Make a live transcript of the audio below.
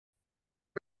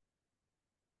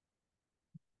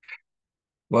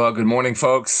Well, good morning,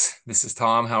 folks. This is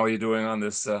Tom. How are you doing on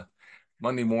this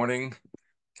Monday morning?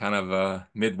 Kind of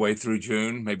midway through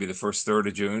June, maybe the first third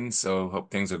of June. So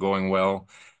hope things are going well.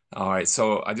 All right.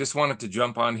 So I just wanted to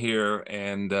jump on here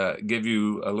and give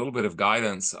you a little bit of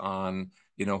guidance on,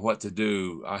 what to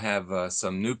do. I have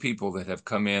some new people that have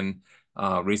come in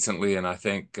recently, and I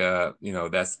think,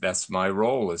 that's my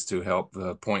role is to help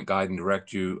point, guide, and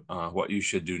direct you what you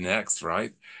should do next,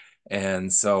 right?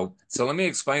 And so let me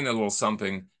explain a little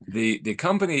something. The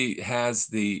company has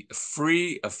the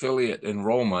free affiliate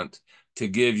enrollment to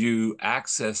give you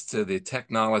access to the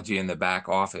technology in the back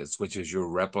office, which is your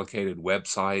replicated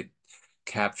website,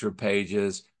 capture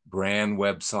pages, brand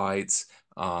websites,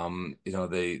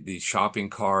 the shopping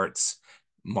carts,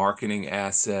 marketing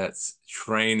assets,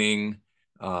 training,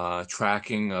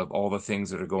 tracking of all the things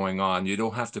that are going on. You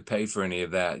don't have to pay for any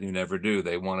of that. You never do.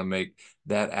 They want to make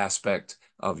that aspect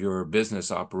of your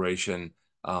business operation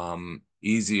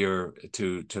easier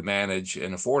to manage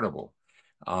and affordable.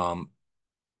 Um,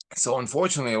 so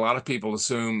unfortunately, a lot of people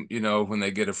assume, when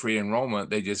they get a free enrollment,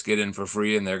 they just get in for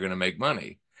free and they're going to make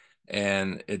money.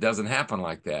 And it doesn't happen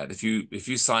like that. If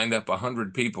you signed up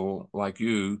 100 people like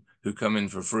you who come in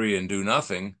for free and do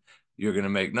nothing, you're going to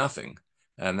make nothing.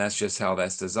 And that's just how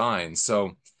that's designed.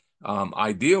 So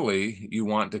ideally, you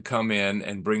want to come in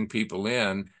and bring people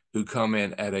in who come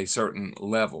in at a certain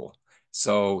level.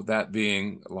 So that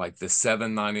being like the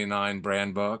 $7.99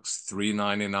 brand bucks,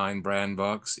 $3.99 brand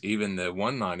bucks, even the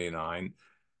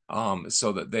 $1.99,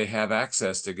 so that they have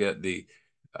access to get the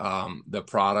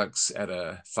products at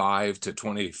a 5 to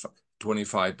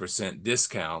 25%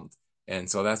 discount. And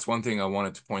so that's one thing I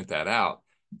wanted to point that out.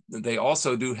 They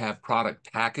also do have product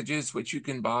packages which you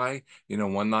can buy,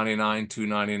 $1.99,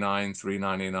 $2.99,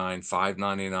 $3.99,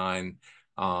 $5.99,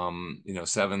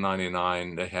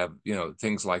 $7.99. They have,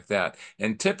 things like that.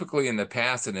 And typically in the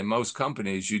past and in most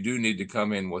companies, you do need to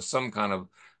come in with some kind of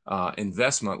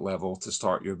investment level to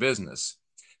start your business.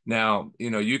 Now,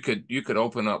 you could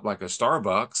open up like a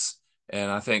Starbucks,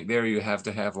 and I think there you have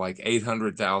to have like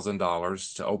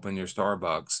 $800,000 to open your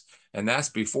Starbucks. And that's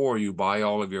before you buy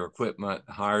all of your equipment,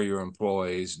 hire your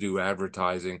employees, do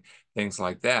advertising, things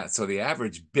like that. So the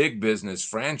average big business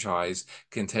franchise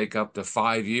can take up to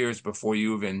 5 years before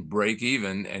you even break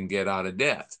even and get out of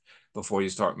debt before you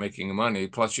start making money.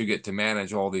 Plus, you get to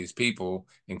manage all these people,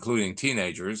 including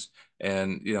teenagers.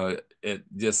 And, it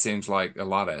just seems like a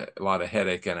lot of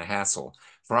headache and a hassle.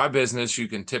 For our business, you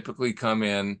can typically come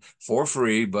in for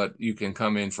free, but you can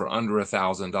come in for under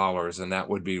 $1,000, and that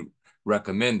would be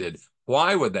recommended.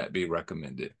 Why would that be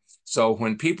recommended? So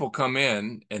when people come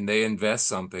in and they invest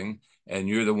something and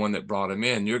you're the one that brought them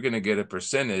in, you're going to get a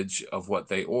percentage of what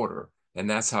they order. And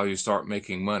that's how you start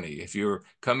making money. If you're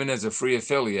coming as a free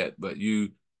affiliate, but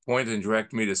you point and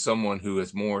direct me to someone who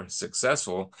is more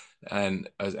successful and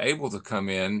is able to come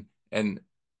in and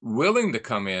willing to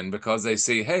come in because they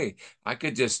see, hey, I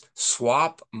could just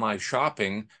swap my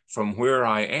shopping from where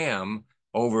I am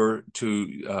over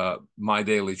to My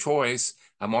Daily Choice.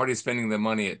 I'm already spending the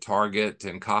money at Target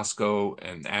and Costco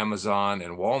and Amazon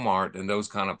and Walmart and those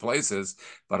kind of places,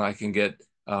 but I can get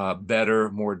better,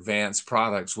 more advanced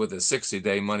products with a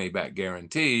 60-day money back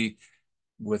guarantee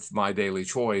with My Daily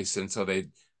Choice. And so they,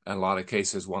 in a lot of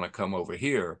cases, want to come over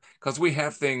here because we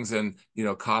have things in,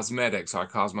 cosmetics, our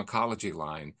cosmetology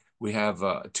line. We have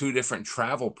two different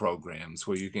travel programs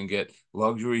where you can get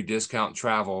luxury discount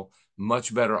travel,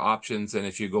 much better options than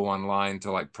if you go online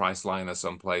to like Priceline or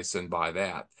someplace and buy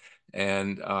that.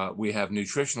 And we have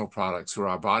nutritional products through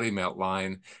our Body Melt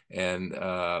line and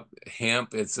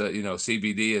hemp. It's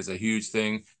CBD is a huge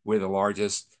thing. We're the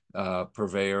largest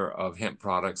purveyor of hemp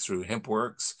products through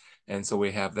HempWorks. And so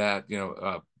we have that,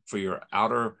 for your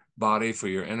outer body, for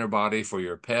your inner body, for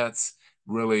your pets.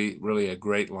 Really, really a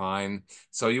great line.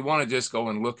 So you want to just go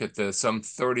and look at the some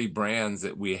 30 brands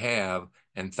that we have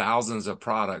and thousands of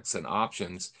products and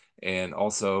options, and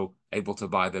also able to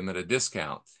buy them at a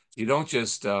discount. You don't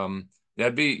just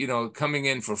that'd be, coming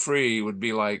in for free would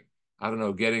be like, I don't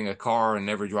know, getting a car and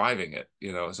never driving it,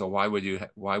 so why would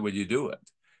you do it?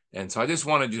 And so I just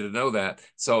wanted you to know that.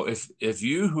 So if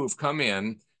you who've come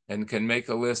in and can make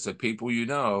a list of people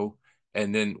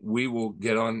and then we will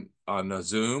get on a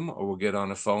Zoom or we'll get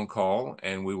on a phone call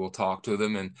and we will talk to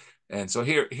them. And so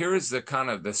here is the kind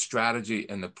of the strategy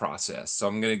and the process. So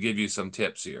I'm going to give you some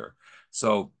tips here.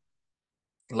 So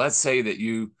let's say that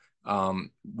you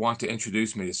want to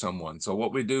introduce me to someone. So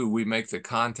what we do, we make the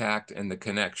contact and the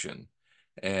connection.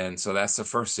 And so that's the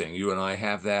first thing. You and I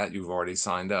have that. You've already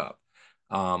signed up.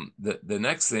 The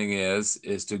next thing is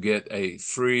to get a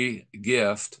free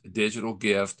gift, digital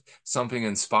gift, something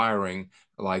inspiring,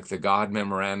 like the God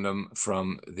Memorandum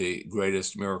from The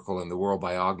Greatest Miracle in the World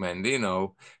by Og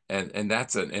Mandino. And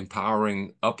that's an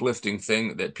empowering, uplifting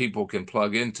thing that people can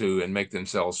plug into and make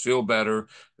themselves feel better,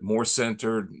 more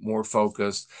centered, more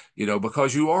focused,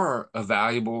 because you are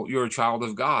you're a child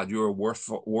of God. You're a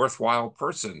worthwhile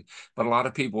person. But a lot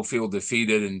of people feel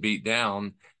defeated and beat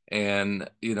down. And,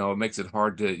 it makes it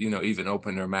hard to, even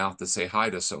open their mouth to say hi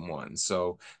to someone.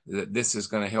 So this is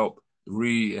going to help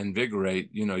reinvigorate,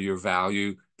 your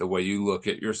value, the way you look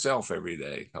at yourself every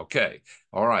day. Okay.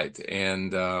 All right.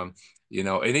 And, and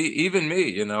even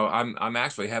me, I'm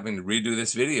actually having to redo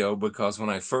this video because when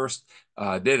I first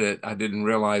did it, I didn't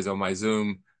realize on my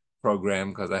Zoom program,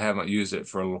 because I haven't used it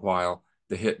for a little while,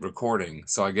 to hit recording.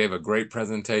 So I gave a great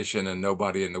presentation and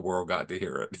nobody in the world got to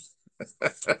hear it.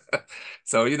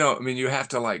 So, you have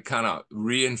to like kind of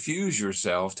reinfuse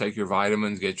yourself, take your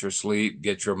vitamins, get your sleep,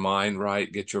 get your mind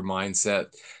right, get your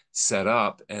mindset set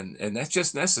up. And that's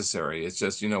just necessary. It's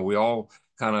just, we all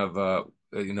kind of,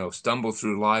 stumble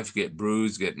through life, get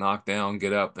bruised, get knocked down,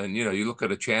 get up. And, you look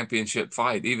at a championship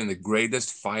fight, even the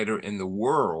greatest fighter in the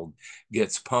world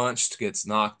gets punched, gets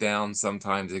knocked down.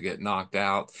 Sometimes they get knocked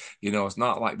out. It's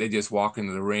not like they just walk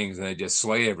into the rings and they just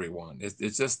slay everyone.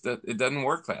 It's just that it doesn't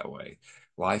work that way.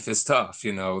 Life is tough.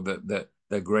 The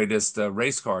greatest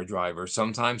race car driver,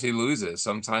 sometimes he loses,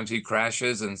 sometimes he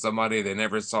crashes, and somebody they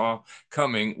never saw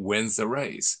coming wins the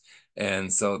race.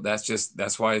 And so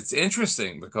that's why it's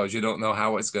interesting, because you don't know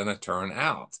how it's going to turn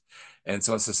out. And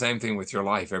so it's the same thing with your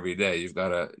life every day. You've got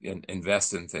to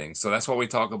invest in things. So that's what we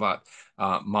talk about,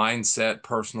 mindset,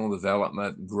 personal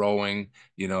development, growing.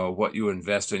 What you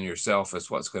invest in yourself is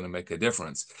what's going to make a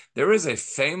difference. There is a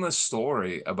famous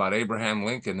story about Abraham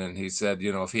Lincoln, and he said,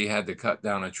 if he had to cut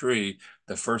down a tree,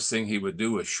 the first thing he would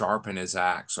do is sharpen his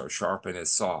axe or sharpen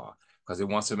his saw, because he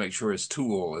wants to make sure his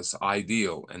tool is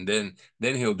ideal, and then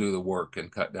he'll do the work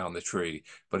and cut down the tree.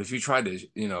 But if you try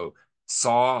to,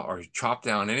 saw or chop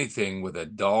down anything with a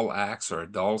dull axe or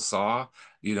a dull saw,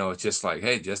 it's just like,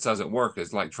 hey, it just doesn't work.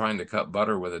 It's like trying to cut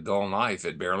butter with a dull knife.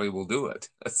 It barely will do it.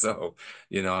 So,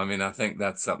 I think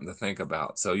that's something to think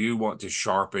about. So you want to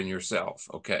sharpen yourself.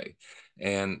 Okay.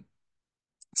 And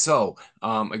so,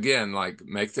 again, like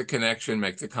make the connection,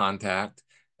 make the contact,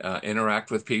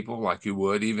 interact with people like you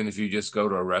would, even if you just go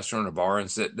to a restaurant or bar and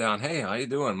sit down. Hey, how you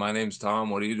doing? My name's Tom.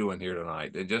 What are you doing here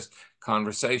tonight? And just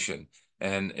conversation.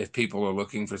 And if people are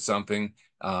looking for something,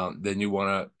 then you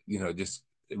want to, just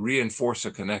reinforce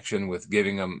a connection with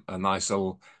giving them a nice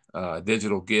little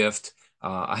digital gift.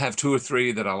 I have 2 or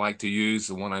 3 that I like to use.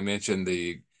 The one I mentioned,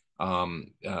 the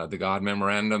God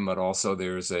Memorandum, but also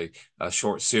there's a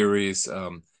short series,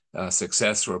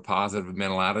 Success Through a Positive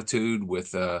Mental Attitude,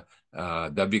 with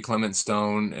W. Clement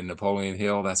Stone and Napoleon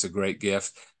Hill. That's a great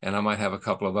gift. And I might have a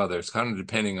couple of others, kind of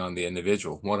depending on the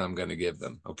individual, what I'm going to give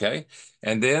them. Okay.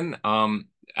 And then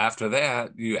after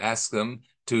that, you ask them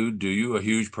to do you a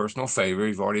huge personal favor.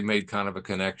 You've already made kind of a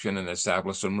connection and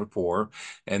established some rapport.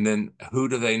 And then who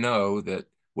do they know that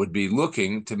would be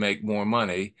looking to make more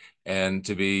money and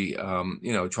to be,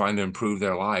 trying to improve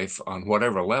their life on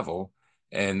whatever level?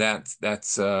 And that's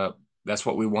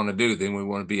what we want to do. Then we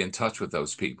want to be in touch with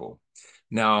those people.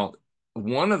 Now,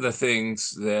 one of the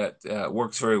things that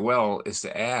works very well is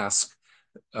to ask,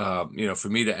 for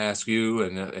me to ask you,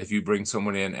 and if you bring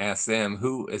someone in, ask them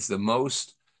who is the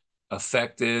most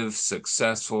effective,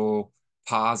 successful,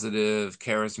 positive,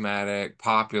 charismatic,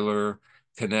 popular,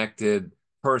 connected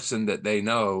person that they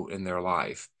know in their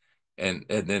life. And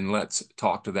then let's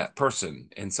talk to that person.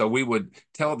 And so we would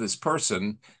tell this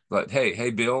person, but hey,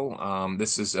 Bill,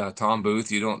 this is Tom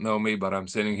Booth. You don't know me, but I'm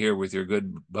sitting here with your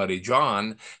good buddy,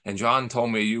 John. And John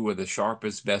told me you were the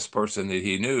sharpest, best person that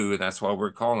he knew. And that's why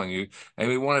we're calling you. And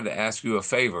we wanted to ask you a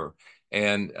favor.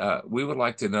 And we would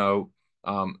like to know,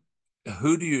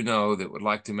 who do you know that would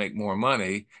like to make more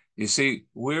money? You see,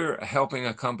 we're helping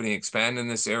a company expand in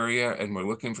this area, and we're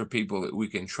looking for people that we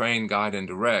can train, guide, and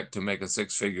direct to make a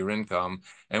 6-figure income.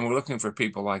 And we're looking for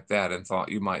people like that, and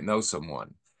thought you might know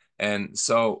someone. And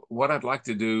so what I'd like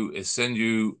to do is send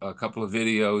you a couple of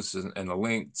videos and a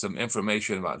link, some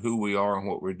information about who we are and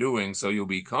what we're doing, so you'll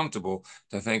be comfortable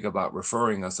to think about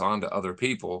referring us on to other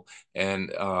people.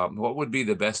 And what would be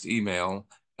the best email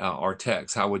or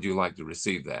text? How would you like to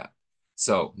receive that?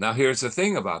 So now here's the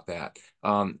thing about that.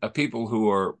 People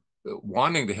who are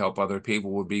wanting to help other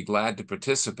people would be glad to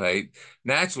participate.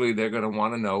 Naturally, they're going to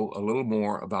want to know a little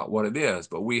more about what it is,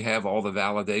 but we have all the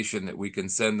validation that we can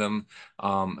send them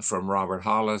from Robert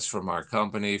Hollis, from our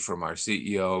company, from our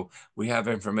CEO. We have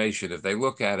information. If they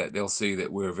look at it, they'll see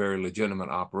that we're a very legitimate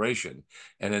operation.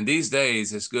 And in these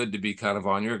days, it's good to be kind of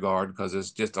on your guard because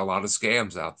there's just a lot of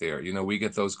scams out there. You know, we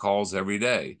get those calls every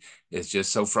day. It's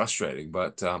just so frustrating.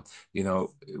 But, you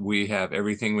know, we have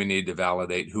everything we need to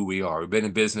validate who we are. We've been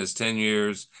in business 10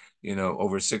 years, you know,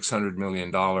 over $600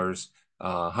 million,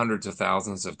 hundreds of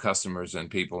thousands of customers and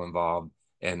people involved.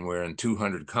 And we're in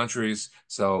 200 countries.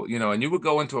 So, you know, and you would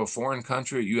go into a foreign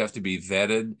country, you have to be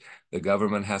vetted. The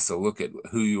government has to look at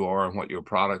who you are and what your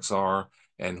products are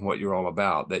and what you're all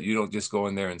about, that you don't just go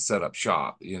in there and set up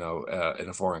shop, you know, in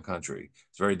a foreign country.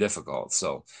 It's very difficult.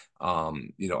 So,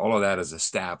 you know, all of that is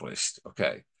established.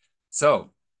 Okay.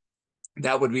 So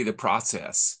that would be the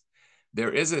process.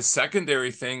 There is a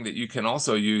secondary thing that you can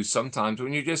also use sometimes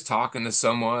when you're just talking to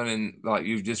someone and like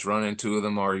you've just run into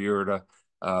them, or you're at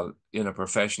in a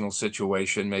professional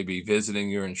situation, maybe visiting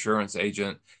your insurance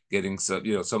agent, getting some,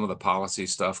 you know, some of the policy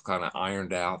stuff kind of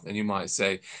ironed out. And you might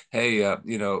say, hey,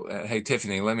 you know, hey,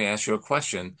 Tiffany, let me ask you a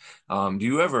question. Do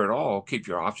you ever at all keep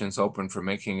your options open for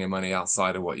making your money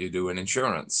outside of what you do in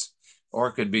insurance? Or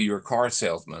it could be your car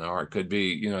salesman, or it could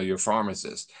be, you know, your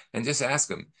pharmacist, and just ask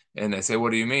them. And they say,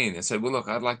 what do you mean? I said, well, look,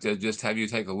 I'd like to just have you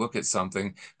take a look at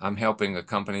something. I'm helping a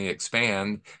company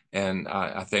expand, and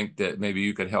I think that maybe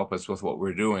you could help us with what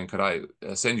we're doing. Could I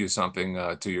send you something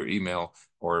to your email,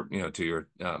 or, you know, to your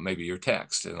maybe your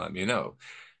text, and let me know.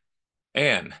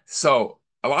 And so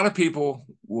a lot of people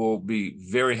will be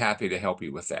very happy to help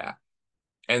you with that.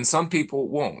 And some people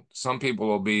won't. Some people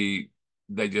will be,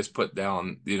 they just put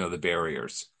down, you know, the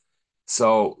barriers.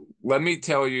 So let me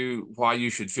tell you why you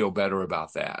should feel better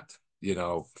about that. You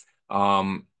know,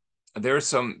 um, there's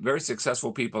some very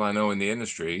successful people I know in the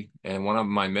industry, and one of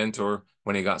my mentor,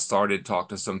 when he got started, talked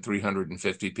to some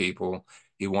 350 people.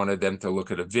 He wanted them to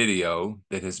look at a video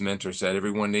that his mentor said,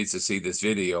 everyone needs to see this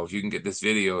video. If you can get this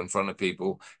video in front of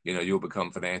people, you know, you'll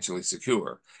become financially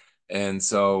secure. And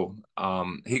so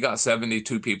he got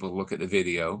 72 people to look at the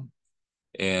video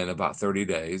in about 30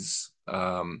 days.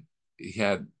 He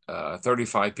had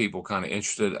 35 people kind of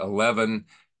interested, 11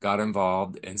 got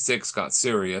involved, and 6 got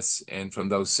serious. And from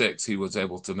those 6, he was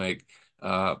able to make,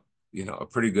 you know, a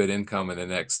pretty good income in the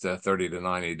next 30 to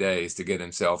 90 days to get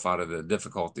himself out of the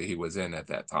difficulty he was in at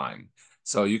that time.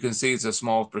 So you can see it's a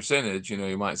small percentage. You know,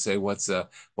 you might say, what's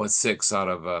 6 out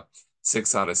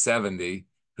of 70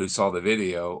 who saw the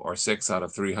video, or 6 out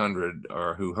of 300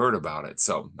 or who heard about it.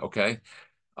 So, okay.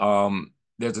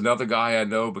 There's another guy I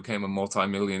know became a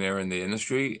multimillionaire in the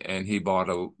industry, and he bought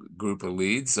a group of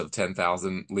leads of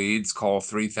 10,000 leads, called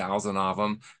 3,000 of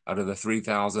them. Out of the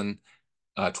 3,000,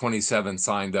 27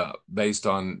 signed up based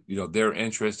on, you know, their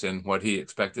interest in what he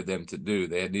expected them to do.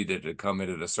 They had needed to come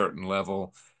in at a certain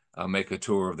level, make a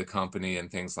tour of the company and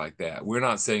things like that. We're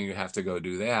not saying you have to go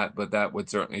do that, but that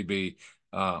would certainly be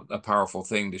a powerful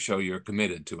thing to show you're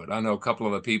committed to it. I know a couple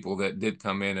of the people that did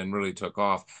come in and really took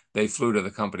off. They flew to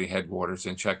the company headquarters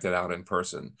and checked it out in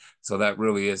person. So that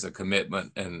really is a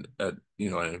commitment and you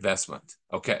know, an investment.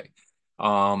 Okay.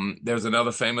 There's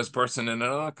another famous person in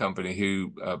another company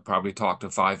who probably talked to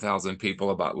 5,000 people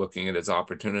about looking at his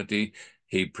opportunity.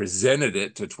 He presented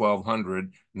it to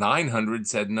 1,200. 900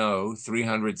 said no.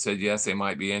 300 said yes, they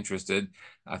might be interested.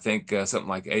 I think something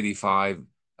like 85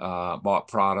 bought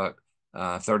product.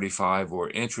 35 were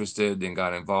interested and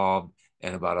got involved,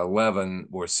 and about 11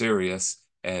 were serious,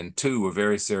 and 2 were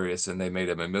very serious, and they made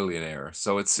him a millionaire.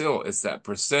 So it's that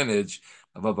percentage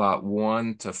of about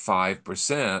 1 to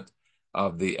 5%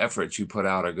 of the efforts you put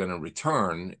out are going to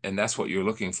return, and that's what you're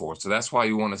looking for. So that's why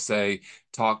you want to say,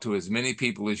 talk to as many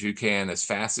people as you can, as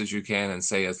fast as you can, and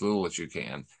say as little as you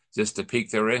can, just to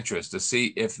pique their interest, to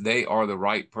see if they are the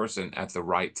right person at the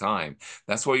right time.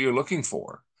 That's what you're looking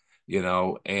for. You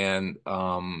know, and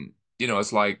you know,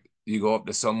 it's like you go up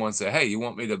to someone and say, hey, you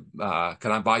want me to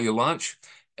can I buy you lunch?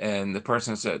 And the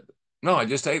person said, no, I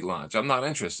just ate lunch, I'm not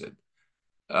interested.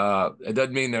 It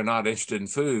doesn't mean they're not interested in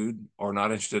food or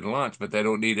not interested in lunch, but they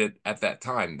don't need it at that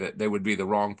time. That they would be the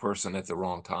wrong person at the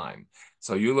wrong time.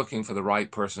 So you're looking for the right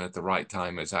person at the right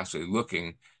time is actually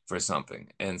looking for something.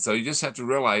 And so you just have to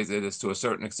realize it is to a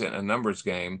certain extent a numbers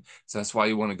game. So that's why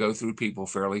you want to go through people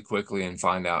fairly quickly and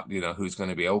find out, you know, who's going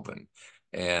to be open.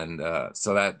 And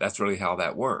so that's really how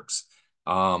that works.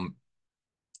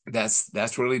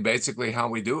 That's really basically how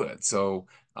we do it. So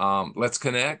let's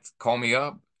connect, call me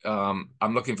up.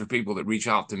 I'm looking for people that reach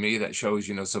out to me that shows,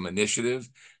 you know, some initiative.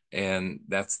 And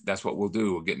that's what we'll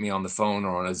do. We'll get me on the phone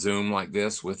or on a Zoom like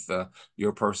this with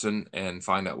your person and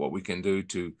find out what we can do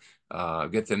to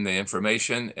get them the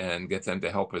information and get them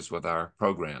to help us with our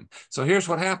program. So here's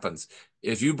what happens.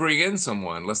 If you bring in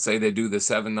someone, let's say they do the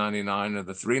 $7.99 or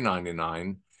the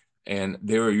 $3.99, and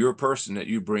they're your person that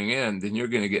you bring in, then you're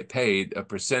going to get paid a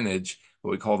percentage,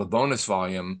 what we call the bonus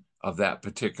volume of that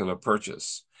particular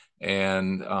purchase.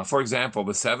 And for example,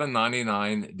 the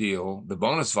 $7.99 deal, the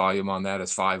bonus volume on that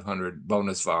is 500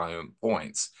 bonus volume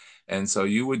points. And so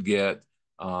you would get,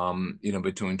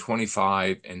 between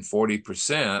 25 and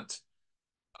 40%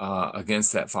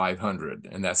 against that 500.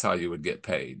 And that's how you would get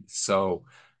paid. So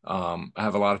I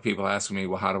have a lot of people asking me,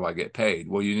 well, how do I get paid?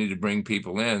 Well, you need to bring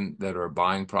people in that are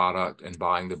buying product and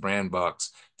buying the brand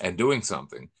bucks and doing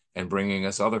something and bringing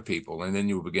us other people, and then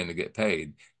you will begin to get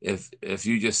paid. If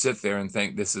you just sit there and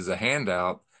think this is a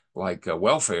handout like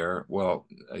welfare, well,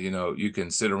 you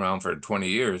can sit around for 20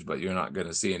 years, but you're not going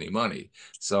to see any money.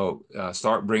 So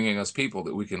start bringing us people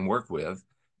that we can work with,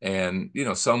 and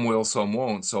some will, some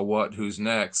won't. So what? Who's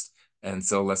next? And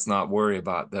so let's not worry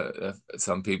about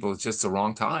some people. It's just the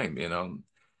wrong time, and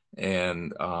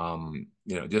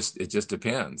it just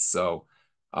depends. So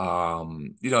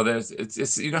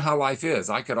it's how life is.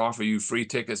 I could offer you free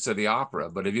tickets to the opera,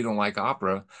 but if you don't like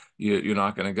opera, you're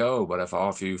not going to go. But if I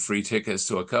offer you free tickets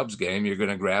to a Cubs game, you're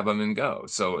going to grab them and go.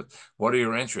 So what are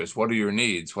your interests? What are your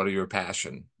needs? What are your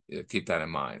passion? Keep that in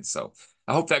mind. So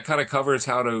I hope that kind of covers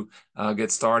how to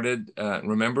get started.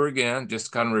 Remember, again,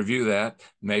 just kind of review that,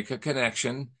 make a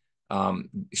connection,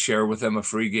 share with them a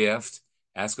free gift,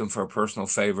 ask them for a personal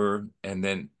favor, and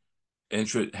then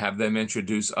have them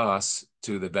introduce us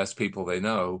to the best people they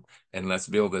know, and let's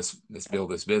build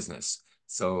this business.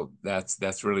 So that's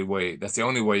the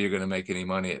only way you're going to make any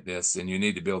money at this, and you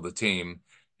need to build a team.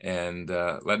 And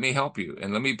let me help you,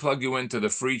 and let me plug you into the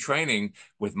free training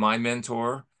with my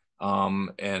mentor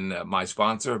and my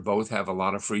sponsor. Both have a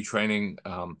lot of free training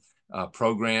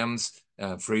programs,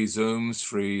 free Zooms,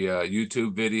 free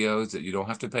YouTube videos that you don't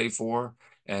have to pay for.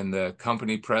 And the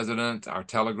company president, our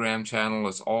Telegram channel,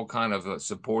 is all kind of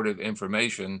supportive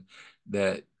information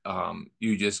that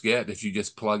you just get if you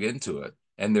just plug into it.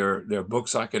 And there are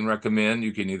books I can recommend.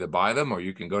 You can either buy them or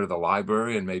you can go to the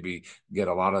library and maybe get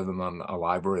a lot of them on a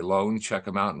library loan, check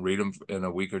them out and read them in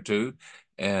a week or two.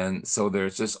 And so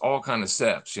there's just all kind of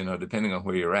steps, depending on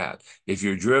where you're at. If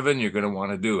you're driven, you're going to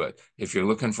want to do it. If you're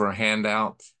looking for a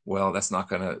handout, well, that's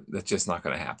just not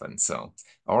going to happen. So,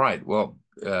 all right. Well,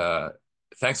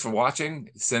 thanks for watching.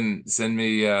 Send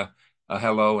me a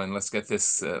hello, and let's get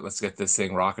this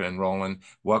thing rocking and rolling.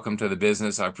 Welcome to the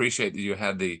business. I appreciate that you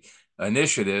had the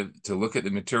initiative to look at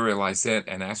the material I sent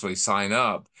and actually sign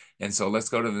up. And so let's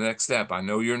go to the next step. I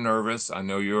know you're nervous. I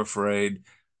know you're afraid.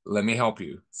 Let me help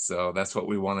you. So that's what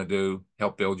we want to do,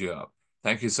 help build you up.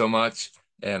 Thank you so much.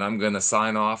 And I'm going to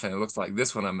sign off. And it looks like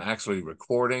this one I'm actually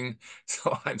recording.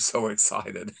 So I'm so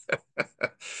excited.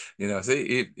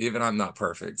 See, even I'm not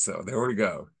perfect. So there we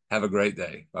go. Have a great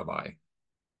day. Bye-bye.